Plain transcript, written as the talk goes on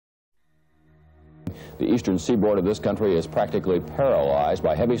morning. The eastern seaboard of this country is practically paralyzed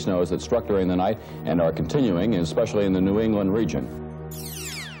by heavy snows that struck during the night and are continuing, especially in the New England region.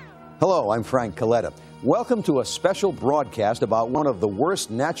 Hello, I'm Frank Coletta. Welcome to a special broadcast about one of the worst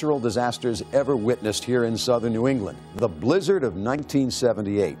natural disasters ever witnessed here in southern New England, the blizzard of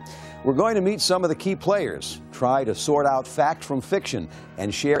 1978. We're going to meet some of the key players, try to sort out fact from fiction,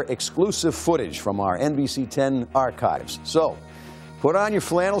 and share exclusive footage from our NBC 10 archives. So, put on your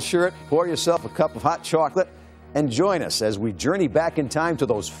flannel shirt, pour yourself a cup of hot chocolate, and join us as we journey back in time to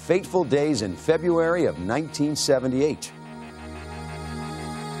those fateful days in February of 1978.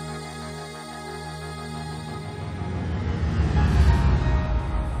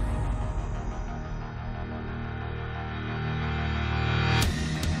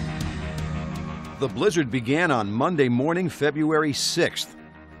 The blizzard began on Monday morning, February 6th.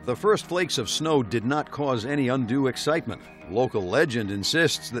 The first flakes of snow did not cause any undue excitement. Local legend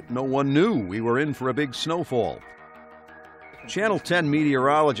insists that no one knew we were in for a big snowfall. Channel 10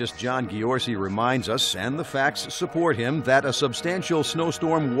 meteorologist John Giorgi reminds us, and the facts support him, that a substantial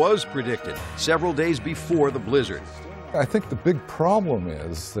snowstorm was predicted several days before the blizzard. I think the big problem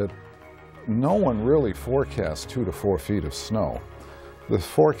is that no one really forecast 2 to 4 feet of snow. The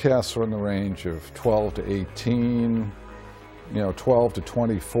forecasts are in the range of 12 to 18, 12 to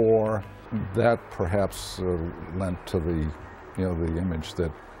 24. That perhaps lent to the image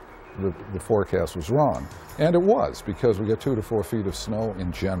that the forecast was wrong. And it was, because we get 2 to 4 feet of snow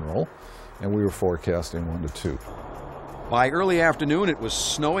in general, and we were forecasting 1 to 2. By early afternoon, it was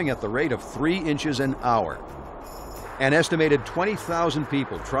snowing at the rate of 3 inches an hour. An estimated 20,000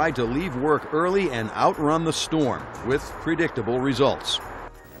 people tried to leave work early and outrun the storm, with predictable results.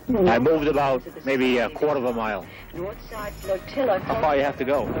 I moved about maybe a quarter of a mile. How far you have to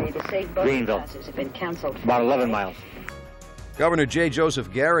go? Greenville. About 11 miles. Governor J.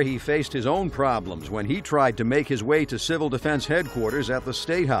 Joseph Garrahy faced his own problems when he tried to make his way to Civil Defense headquarters at the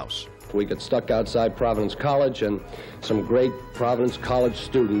State House. We got stuck outside Providence College, and some great Providence College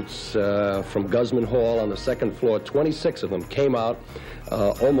students from Guzman Hall on the second floor, 26 of them, came out,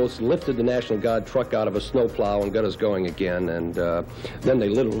 almost lifted the National Guard truck out of a snowplow and got us going again. And then they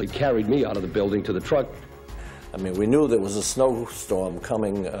literally carried me out of the building to the truck. I mean, we knew there was a snowstorm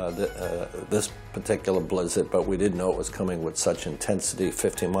coming, this particular blizzard, but we didn't know it was coming with such intensity,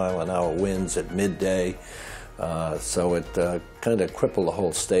 50-mile-an-hour winds at midday. So it kind of crippled the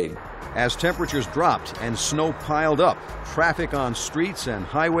whole state. As temperatures dropped and snow piled up, traffic on streets and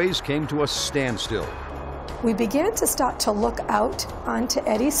highways came to a standstill. We began to start to look out onto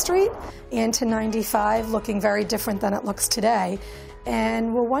Eddy Street and to 95, looking very different than it looks today.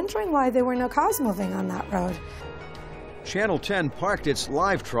 And we're wondering why there were no cars moving on that road. Channel 10 parked its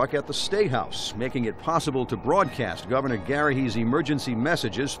live truck at the State House, making it possible to broadcast Governor Garrahy's emergency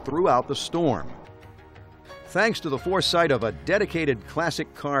messages throughout the storm. Thanks to the foresight of a dedicated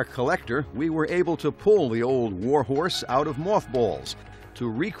classic car collector, we were able to pull the old warhorse out of mothballs to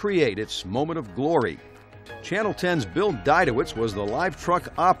recreate its moment of glory. Channel 10's Bill Didowitz was the live truck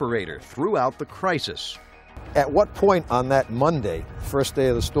operator throughout the crisis. At what point on that Monday, first day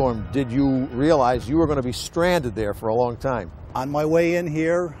of the storm, did you realize you were going to be stranded there for a long time? On my way in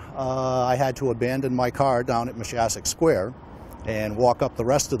here, I had to abandon my car down at Mashasik Square and walk up the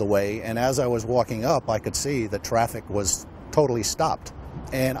rest of the way, and as I was walking up, I could see that traffic was totally stopped.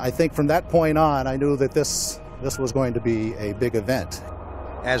 And I think from that point on, I knew that this was going to be a big event.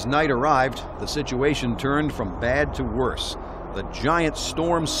 As night arrived, the situation turned from bad to worse. The giant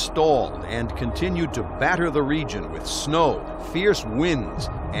storm stalled and continued to batter the region with snow, fierce winds,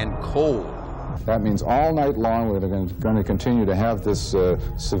 and cold. That means all night long we're going to continue to have this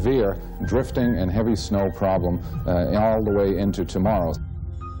severe drifting and heavy snow problem all the way into tomorrow.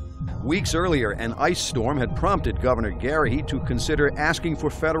 Weeks earlier, an ice storm had prompted Governor Garrahy to consider asking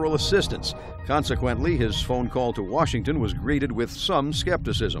for federal assistance. Consequently, his phone call to Washington was greeted with some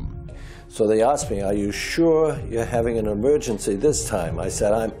skepticism. So they asked me, "Are you sure you're having an emergency this time?" I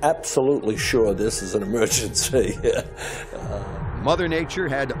said, "I'm absolutely sure this is an emergency." Mother Nature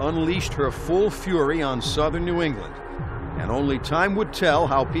had unleashed her full fury on southern New England, and only time would tell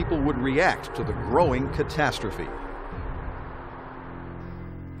how people would react to the growing catastrophe.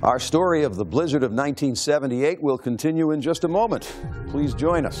 Our story of the blizzard of 1978 will continue in just a moment. Please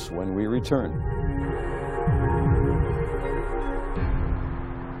join us when we return.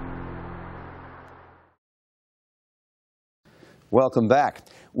 Welcome back.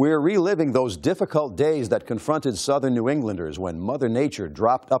 We're reliving those difficult days that confronted southern New Englanders when Mother Nature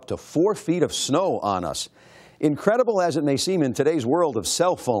dropped up to 4 feet of snow on us. Incredible as it may seem in today's world of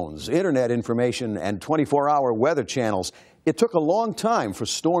cell phones, internet information, and 24-hour weather channels, It took a long time for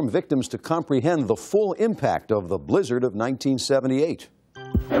storm victims to comprehend the full impact of the blizzard of 1978.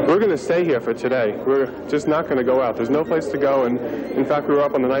 We're going to stay here for today. We're just not going to go out. There's no place to go, and in fact we were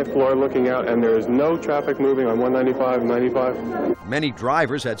up on the 9th floor looking out, and there is no traffic moving on 195 and 95. Many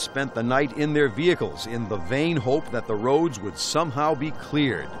drivers had spent the night in their vehicles in the vain hope that the roads would somehow be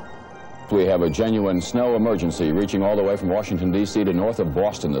cleared. We have a genuine snow emergency reaching all the way from Washington, D.C. to north of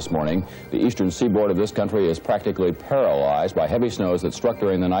Boston this morning. The eastern seaboard of this country is practically paralyzed by heavy snows that struck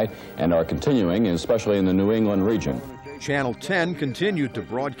during the night and are continuing, especially in the New England region. Channel 10 continued to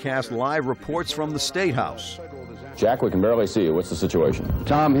broadcast live reports from the State House. Jack, we can barely see you. What's the situation?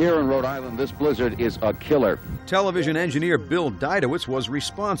 Tom, here in Rhode Island, this blizzard is a killer. Television engineer Bill Didowitz was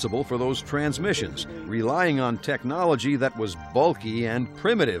responsible for those transmissions, relying on technology that was bulky and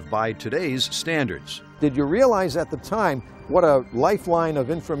primitive by today's standards. Did you realize at the time what a lifeline of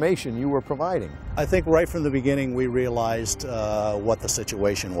information you were providing? I think right from the beginning we realized what the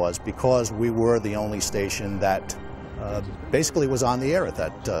situation was, because we were the only station that basically was on the air at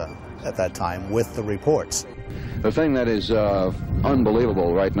that time with the reports. The thing that is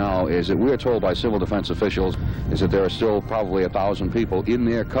unbelievable right now is that we're told by civil defense officials is that there are still probably 1,000 people in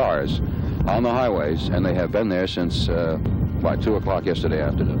their cars on the highways, and they have been there since about 2 o'clock yesterday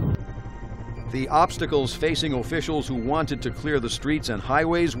afternoon. The obstacles facing officials who wanted to clear the streets and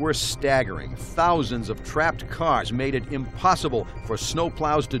highways were staggering. Thousands of trapped cars made it impossible for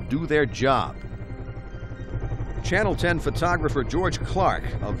snowplows to do their job. Channel 10 photographer George Clark,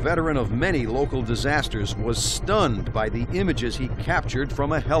 a veteran of many local disasters, was stunned by the images he captured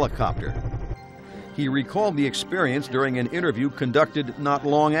from a helicopter. He recalled the experience during an interview conducted not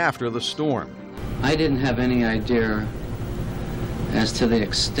long after the storm. I didn't have any idea as to the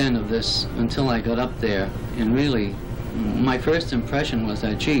extent of this until I got up there, and really my first impression was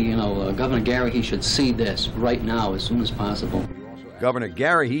that, gee, you know, Governor Gary, he should see this right now as soon as possible. Governor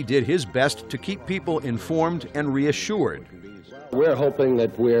Gary did his best to keep people informed and reassured. We're hoping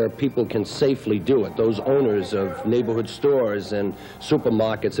that where people can safely do it, those owners of neighborhood stores and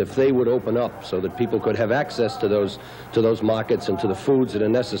supermarkets, if they would open up so that people could have access to those markets and to the foods that are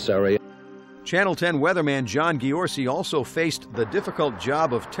necessary. Channel 10 weatherman John Giorsi also faced the difficult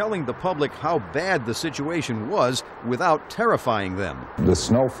job of telling the public how bad the situation was without terrifying them. The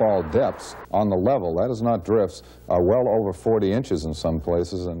snowfall depths on the level, that is not drifts, are well over 40 inches in some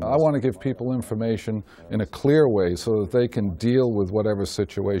places. And I want to give people information in a clear way so that they can deal with whatever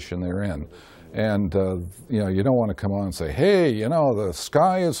situation they're in. And, you know, you don't want to come on and say, hey, you know, the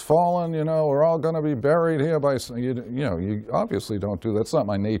sky is falling, you know, we're all going to be buried here by, you obviously don't do that. That's not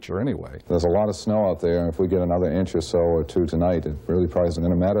my nature anyway. There's a lot of snow out there, and if we get another inch or so or two tonight, it really probably isn't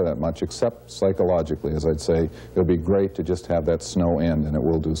going to matter that much, except psychologically, as I'd say. It would be great to just have that snow end, and it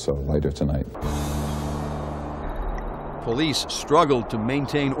will do so later tonight. Police struggled to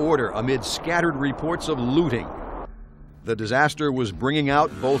maintain order amid scattered reports of looting. The disaster was bringing out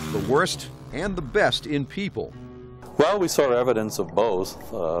both the worst and the best in people. Well, we saw evidence of both.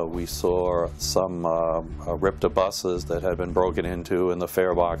 We saw some ripped buses that had been broken into and the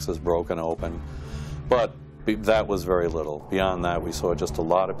fare boxes broken open. But that was very little. Beyond that, we saw just a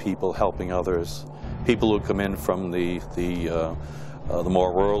lot of people helping others, people who come in from the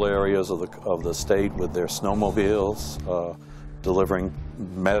more rural areas of the state with their snowmobiles, delivering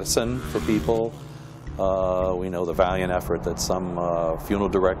medicine for people. We know the valiant effort that some funeral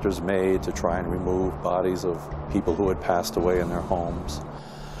directors made to try and remove bodies of people who had passed away in their homes.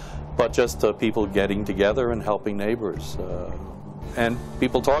 But just people getting together and helping neighbors, and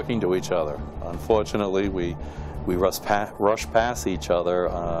people talking to each other. Unfortunately, we rush past each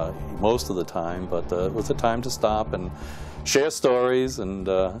other most of the time, but it was a time to stop and share stories and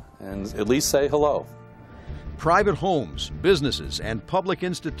at least say hello. Private homes, businesses, and public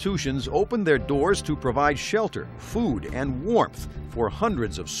institutions opened their doors to provide shelter, food, and warmth for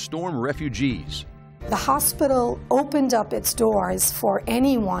hundreds of storm refugees. The hospital opened up its doors for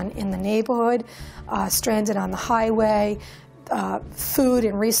anyone in the neighborhood, stranded on the highway. Food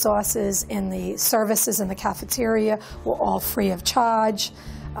and resources in the services in the cafeteria were all free of charge.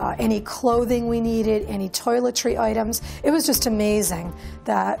 Any clothing we needed, any toiletry items. It was just amazing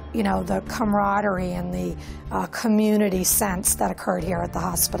that, you know, the camaraderie and the community sense that occurred here at the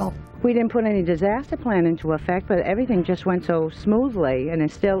hospital. We didn't put any disaster plan into effect, but everything just went so smoothly, and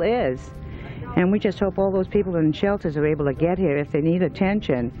it still is. And we just hope all those people in shelters are able to get here if they need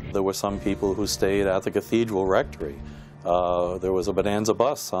attention. There were some people who stayed at the Cathedral Rectory. There was a Bonanza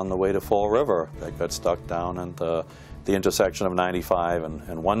bus on the way to Fall River that got stuck down at the intersection of 95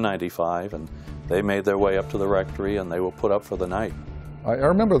 and 195, and they made their way up to the rectory and they were put up for the night. I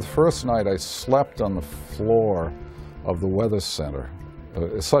remember the first night I slept on the floor of the Weather Center,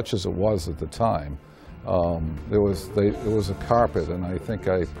 such as it was at the time. There was a carpet, and I think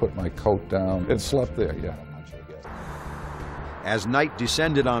I put my coat down and slept there, yeah. As night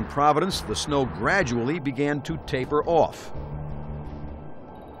descended on Providence, the snow gradually began to taper off.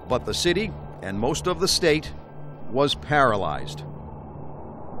 But the city, and most of the state, was paralyzed.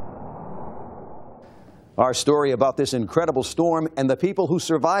 Our story about this incredible storm and the people who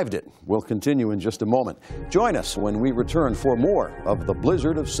survived it will continue in just a moment. Join us when we return for more of the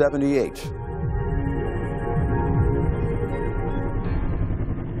blizzard of '78.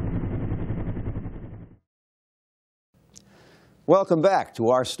 Welcome back to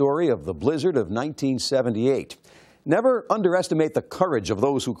our story of the blizzard of 1978. Never underestimate the courage of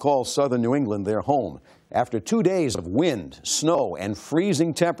those who call southern New England their home. After 2 days of wind, snow, and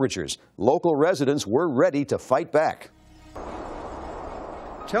freezing temperatures, local residents were ready to fight back.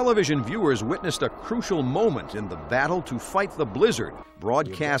 Television viewers witnessed a crucial moment in the battle to fight the blizzard,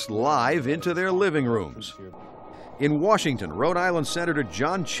 broadcast live into their living rooms. In Washington, Rhode Island Senator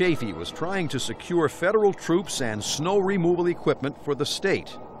John Chafee was trying to secure federal troops and snow removal equipment for the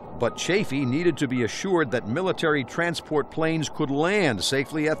state. But Chafee needed to be assured that military transport planes could land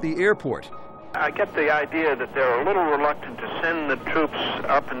safely at the airport. I get the idea that they're a little reluctant to send the troops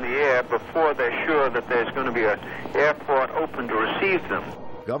up in the air before they're sure that there's going to be an airport open to receive them.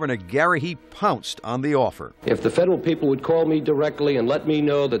 Governor Garrahy pounced on the offer. If the federal people would call me directly and let me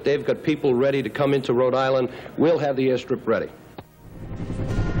know that they've got people ready to come into Rhode Island, we'll have the airstrip ready.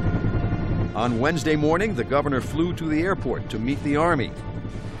 On Wednesday morning, the governor flew to the airport to meet the Army.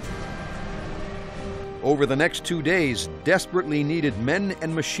 Over the next 2 days, desperately needed men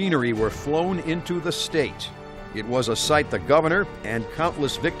and machinery were flown into the state. It was a sight the governor and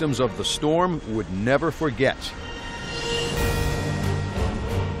countless victims of the storm would never forget.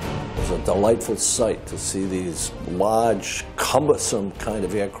 It was a delightful sight to see these large, cumbersome kind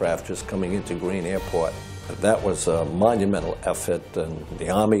of aircraft just coming into Green Airport. That was a monumental effort, and the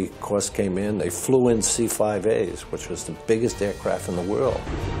Army, of course, came in. They flew in C-5As, which was the biggest aircraft in the world.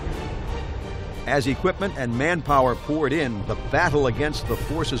 As equipment and manpower poured in, the battle against the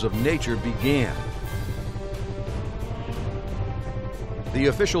forces of nature began. The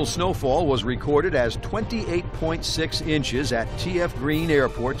official snowfall was recorded as 28.6 inches at T.F. Green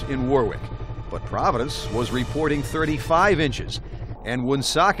Airport in Warwick. But Providence was reporting 35 inches, and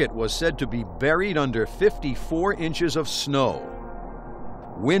Woonsocket was said to be buried under 54 inches of snow.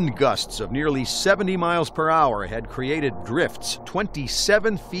 Wind gusts of nearly 70 miles per hour had created drifts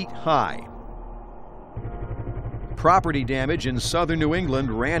 27 feet high. Property damage in southern New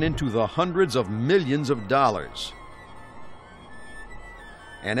England ran into the hundreds of millions of dollars.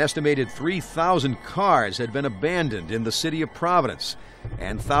 An estimated 3,000 cars had been abandoned in the city of Providence,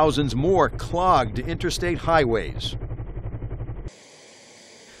 and thousands more clogged interstate highways.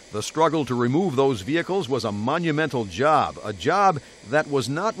 The struggle to remove those vehicles was a monumental job, a job that was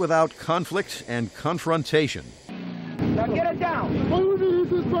not without conflict and confrontation. Now get it down.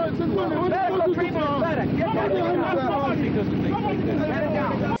 Get it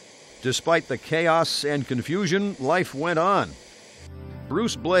down. Despite the chaos and confusion, life went on.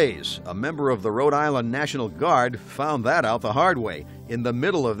 Bruce Blaze, a member of the Rhode Island National Guard, found that out the hard way. In the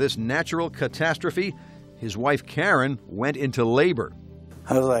middle of this natural catastrophe, his wife Karen went into labor.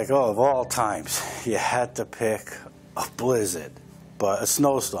 I was like, oh, of all times, you had to pick a blizzard, but a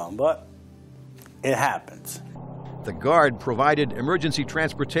snowstorm, but it happens. The Guard provided emergency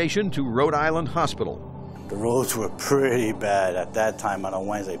transportation to Rhode Island Hospital. The roads were pretty bad at that time on a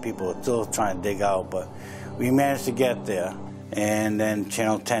Wednesday. People were still trying to dig out, but we managed to get there. And then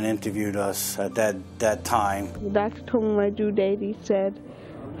Channel 10 interviewed us at that time. The doctor told me my due date. He said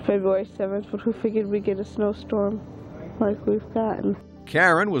February 7th, but we figured we'd get a snowstorm like we've gotten.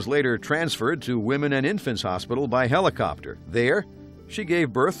 Karen was later transferred to Women and Infants Hospital by helicopter. There, she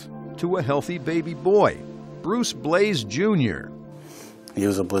gave birth to a healthy baby boy, Bruce Blaze Jr. He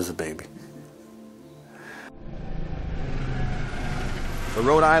was a blizzard baby. The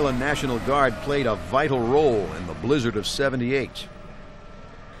Rhode Island National Guard played a vital role in the blizzard of '78.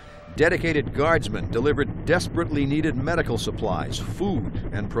 Dedicated guardsmen delivered desperately needed medical supplies, food,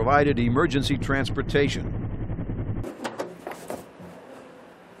 and provided emergency transportation.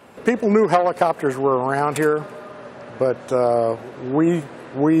 People knew helicopters were around here, but we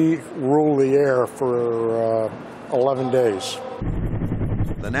ruled the air for 11 days.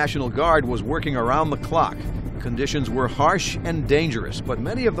 The National Guard was working around the clock. Conditions were harsh and dangerous, but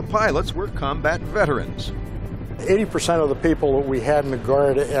many of the pilots were combat veterans. 80% of the people that we had in the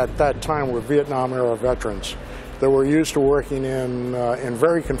Guard at that time were Vietnam-era veterans that were used to working in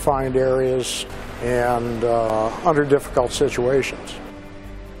very confined areas and under difficult situations.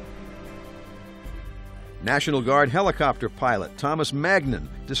 National Guard helicopter pilot Thomas Magnan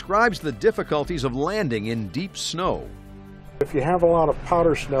describes the difficulties of landing in deep snow. If you have a lot of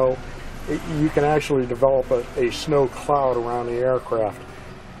powder snow, you can actually develop a snow cloud around the aircraft.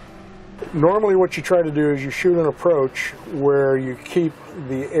 Normally what you try to do is you shoot an approach where you keep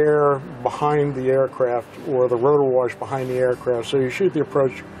the air behind the aircraft or the rotor wash behind the aircraft, so you shoot the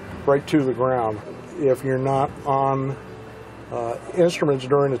approach right to the ground. If you're not on instruments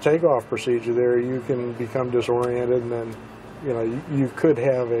during the takeoff procedure there, you can become disoriented, and then you could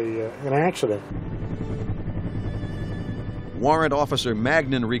have an accident. Warrant Officer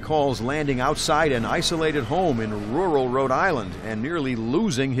Magnan recalls landing outside an isolated home in rural Rhode Island and nearly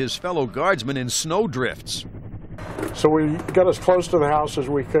losing his fellow guardsmen in snow drifts. So we got as close to the house as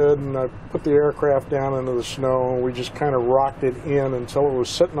we could, and I put the aircraft down into the snow, and we just kind of rocked it in until it was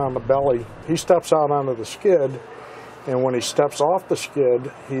sitting on the belly. He steps out onto the skid, and when he steps off the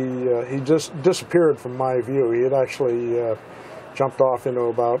skid, he just disappeared from my view. He had actually jumped off into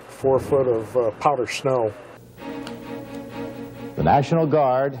about 4 foot of powder snow. The National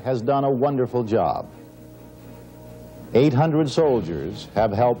Guard has done a wonderful job. 800 soldiers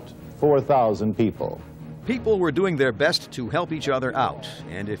have helped 4,000 people. People were doing their best to help each other out,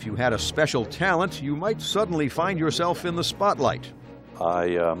 and if you had a special talent, you might suddenly find yourself in the spotlight.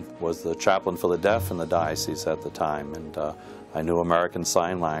 I was the chaplain for the deaf in the diocese at the time, and I knew American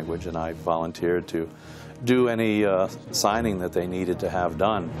Sign Language, and I volunteered to do any signing that they needed to have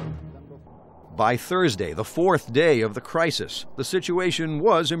done. By Thursday, the 4th day of the crisis, the situation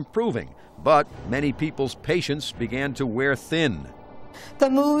was improving, but many people's patience began to wear thin. The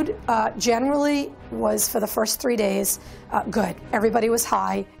mood generally was, for the first 3 days, good. Everybody was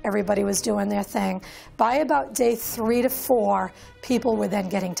high. Everybody was doing their thing. By about day 3 to 4, people were then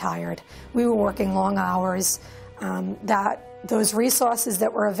getting tired. We were working long hours. Those resources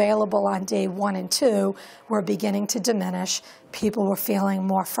that were available on day 1 and 2 were beginning to diminish. People were feeling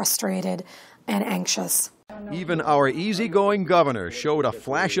more frustrated and anxious. Even our easygoing governor showed a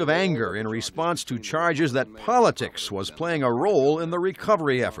flash of anger in response to charges that politics was playing a role in the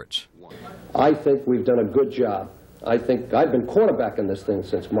recovery efforts. I think we've done a good job. I think I've been quarterbacking this thing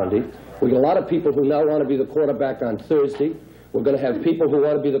since Monday. We got a lot of people who now want to be the quarterback on Thursday. We're going to have people who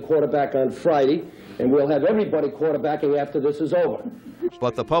want to be the quarterback on Friday, and we'll have everybody quarterbacking after this is over.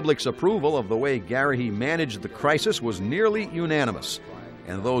 But the public's approval of the way Garrahy managed the crisis was nearly unanimous.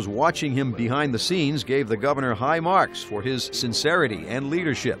 And those watching him behind the scenes gave the governor high marks for his sincerity and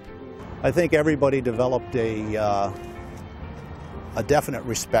leadership. I think everybody developed a definite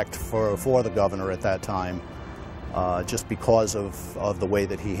respect for the governor at that time, just because of the way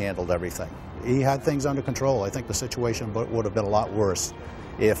that he handled everything. He had things under control. I think the situation would have been a lot worse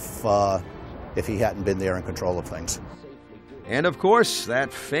if he hadn't been there in control of things. And of course,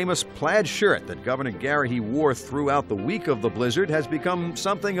 that famous plaid shirt that Governor Garrahy wore throughout the week of the blizzard has become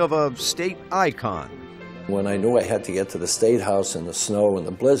something of a state icon. When I knew I had to get to the State House in the snow and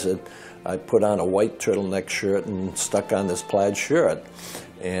the blizzard, I put on a white turtleneck shirt and stuck on this plaid shirt.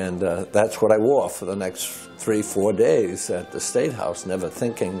 And that's what I wore for the next 3-4 days at the State House, never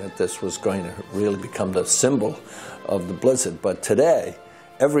thinking that this was going to really become the symbol of the blizzard. But today,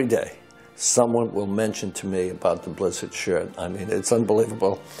 every day, someone will mention to me about the blizzard shirt. I mean, it's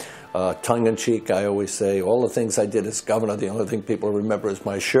unbelievable. Tongue-in-cheek, I always say, all the things I did as governor, the only thing people remember is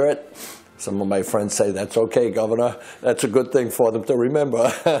my shirt. Some of my friends say, that's okay, Governor. That's a good thing for them to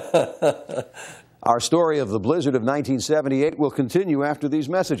remember. Our story of the blizzard of 1978 will continue after these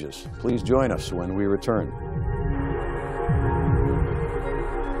messages. Please join us when we return.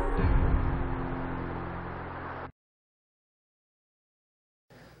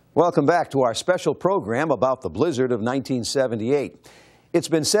 Welcome back to our special program about the blizzard of 1978. It's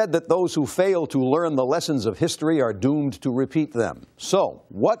been said that those who fail to learn the lessons of history are doomed to repeat them. So,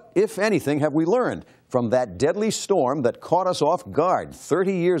 what, if anything, have we learned from that deadly storm that caught us off guard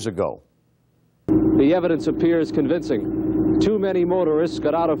 30 years ago? The evidence appears convincing. Too many motorists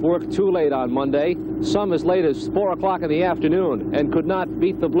got out of work too late on Monday, some as late as 4 o'clock in the afternoon, and could not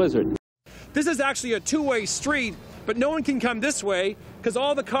beat the blizzard. This is actually a two-way street, but no one can come this way because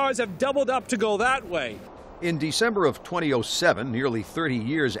all the cars have doubled up to go that way. In December of 2007, nearly 30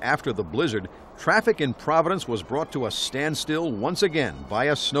 years after the blizzard, traffic in Providence was brought to a standstill once again by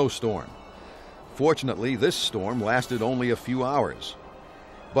a snowstorm. Fortunately, this storm lasted only a few hours.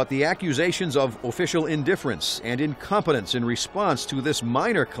 But the accusations of official indifference and incompetence in response to this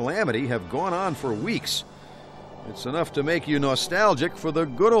minor calamity have gone on for weeks. It's enough to make you nostalgic for the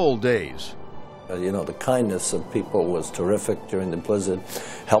good old days. You know, the kindness of people was terrific during the blizzard,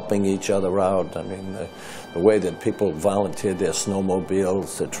 helping each other out. I mean, the way that people volunteered their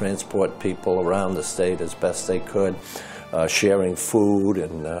snowmobiles to transport people around the state as best they could, sharing food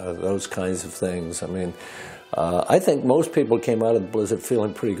and those kinds of things. I mean, I think most people came out of the blizzard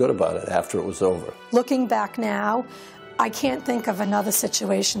feeling pretty good about it after it was over. Looking back now, I can't think of another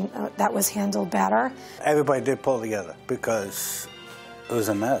situation that was handled better. Everybody did pull together because it was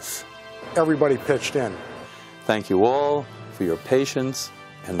a mess. Everybody pitched in. Thank you all for your patience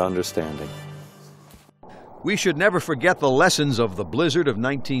and understanding. We should never forget the lessons of the blizzard of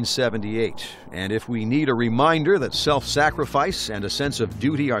 1978. And if we need a reminder that self-sacrifice and a sense of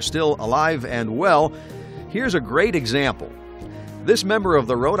duty are still alive and well, here's a great example. This member of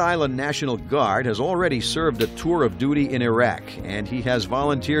the Rhode Island National Guard has already served a tour of duty in Iraq, and he has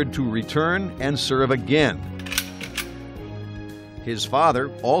volunteered to return and serve again. His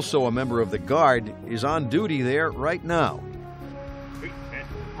father, also a member of the Guard, is on duty there right now.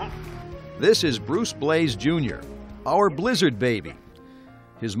 This is Bruce Blaze Jr., our blizzard baby.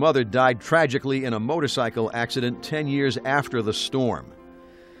 His mother died tragically in a motorcycle accident 10 years after the storm.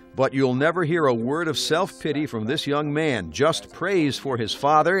 But you'll never hear a word of self-pity from this young man, just praise for his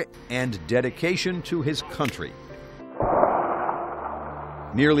father and dedication to his country.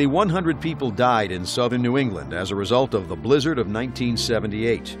 Nearly 100 people died in southern New England as a result of the blizzard of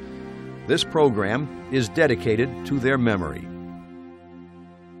 1978. This program is dedicated to their memory.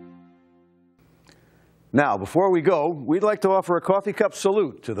 Now, before we go, we'd like to offer a coffee cup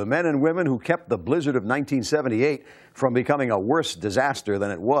salute to the men and women who kept the blizzard of 1978 from becoming a worse disaster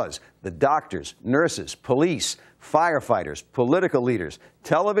than it was. The doctors, nurses, police, firefighters, political leaders,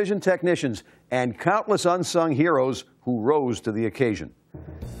 television technicians, and countless unsung heroes who rose to the occasion.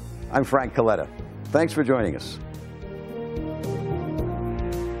 I'm Frank Coletta. Thanks for joining us.